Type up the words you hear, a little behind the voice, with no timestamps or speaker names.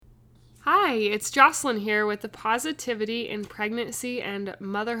Hi, it's Jocelyn here with the Positivity in Pregnancy and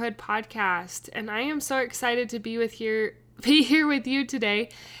Motherhood podcast, and I am so excited to be here with you today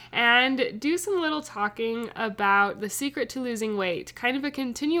and do some little talking about the secret to losing weight, kind of a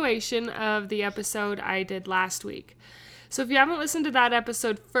continuation of the episode I did last week. So if you haven't listened to that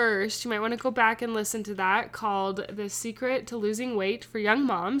episode first, you might want to go back and listen to that, called The Secret to Losing Weight for Young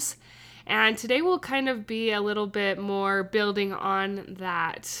Moms. And today will kind of be a little bit more building on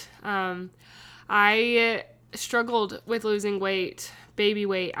that. I struggled with losing weight, baby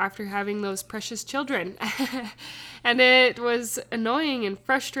weight, after having those precious children. And it was annoying and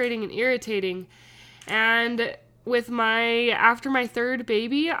frustrating and irritating. And after my third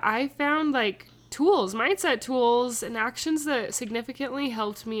baby, I found mindset tools and actions that significantly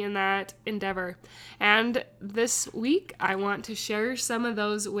helped me in that endeavor. And this week, I want to share some of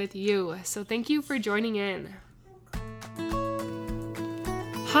those with you. So thank you for joining in.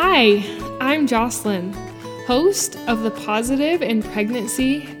 Hi, I'm Jocelyn, host of the Positive in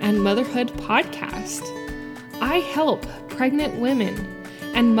Pregnancy and Motherhood podcast. I help pregnant women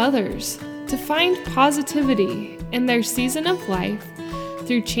and mothers to find positivity in their season of life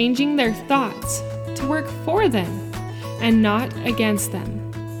through changing their thoughts to work for them and not against them.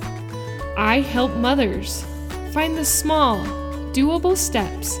 I help mothers find the small, doable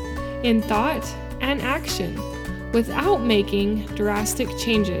steps in thought and action without making drastic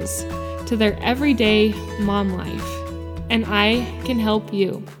changes to their everyday mom life. And I can help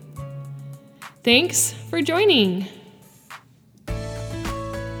you. Thanks for joining.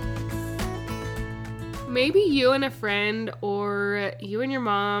 Maybe you and a friend, or you and your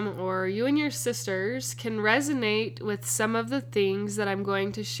mom, or you and your sisters can resonate with some of the things that I'm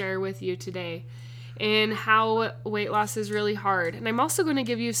going to share with you today, and how weight loss is really hard. And I'm also going to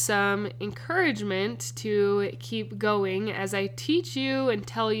give you some encouragement to keep going as I teach you and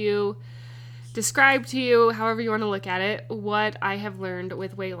tell you, describe to you, however you want to look at it, what I have learned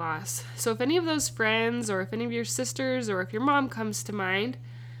with weight loss. So if any of those friends, or if any of your sisters, or if your mom comes to mind,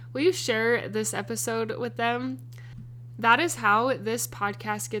 will you share this episode with them? That is how this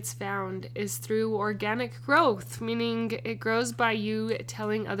podcast gets found, is through organic growth, meaning it grows by you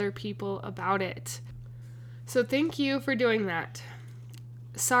telling other people about it. So thank you for doing that.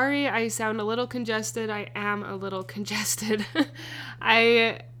 Sorry, I sound a little congested. I am a little congested.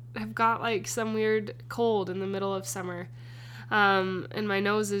 I have got some weird cold in the middle of summer, and my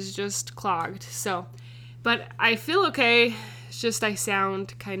nose is just clogged. But I feel okay. It's just I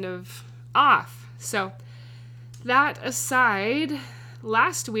sound kind of off. So that aside,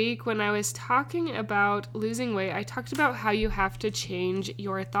 last week when I was talking about losing weight, I talked about how you have to change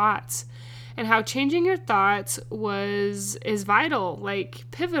your thoughts, and how changing your thoughts is vital,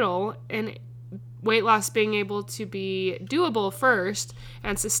 pivotal, in weight loss being able to be doable first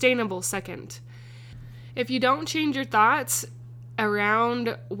and sustainable second. If you don't change your thoughts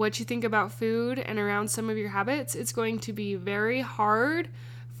around what you think about food and around some of your habits, it's going to be very hard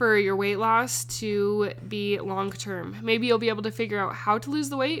for your weight loss to be long-term. Maybe you'll be able to figure out how to lose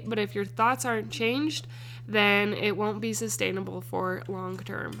the weight, but if your thoughts aren't changed, then it won't be sustainable for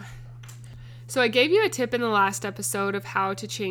long-term. So I gave you a tip in the last episode of how to change